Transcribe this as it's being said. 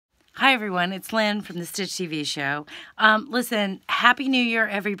Hi everyone, it's Lynn from the Stitch TV show. Listen, Happy New Year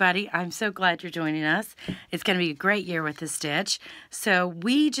everybody. I'm so glad you're joining us. It's going to be a great year with the Stitch. So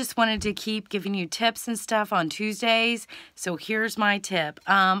we just wanted to keep giving you tips and stuff on Tuesdays. So here's my tip.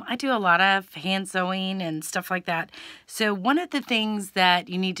 I do a lot of hand sewing and stuff like that. So one of the things that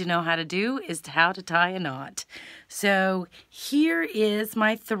you need to know how to do is how to tie a knot. So here is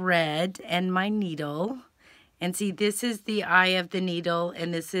my thread and my needle. And see, this is the eye of the needle,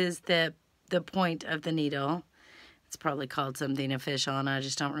 and this is the point of the needle. It's probably called something official, and I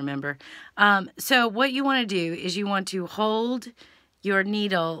just don't remember. So what you want to do is you want to hold your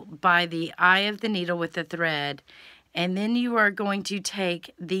needle by the eye of the needle with the thread, and then you are going to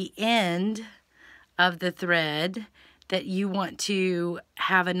take the end of the thread that you want to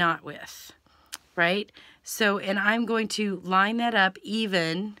have a knot with, right? So, and I'm going to line that up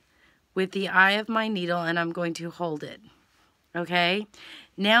even with the eye of my needle, and I'm going to hold it, okay?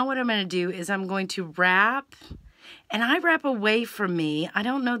 Now what I'm going to do is I'm going to wrap, and I wrap away from me. I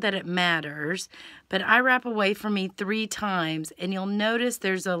don't know that it matters, but I wrap away from me 3 times, and you'll notice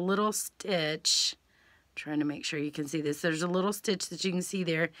there's a little stitch. I'm trying to make sure you can see this. There's a little stitch that you can see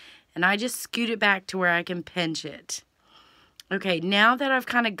there, and I just scoot it back to where I can pinch it. Okay, now that I've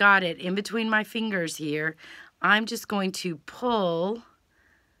kind of got it in between my fingers here, I'm just going to pull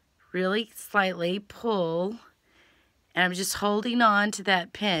really slightly, pull, and I'm just holding on to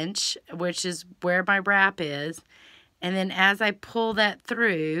that pinch, which is where my wrap is, and then as I pull that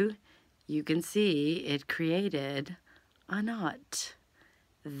through, you can see it created a knot.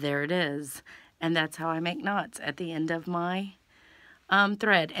 There it is, and that's how I make knots at the end of my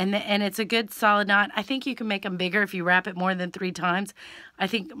thread, and it's a good solid knot. I think you can make them bigger if you wrap it more than 3 times. I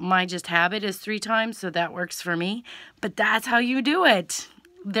think my just habit is 3 times, so that works for me, but that's how you do it.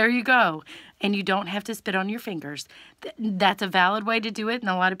 There you go. And you don't have to spit on your fingers. That's a valid way to do it, and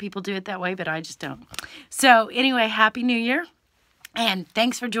a lot of people do it that way, but I just don't. So anyway, Happy New Year, and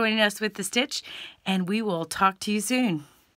thanks for joining us with the Stitch, and we will talk to you soon.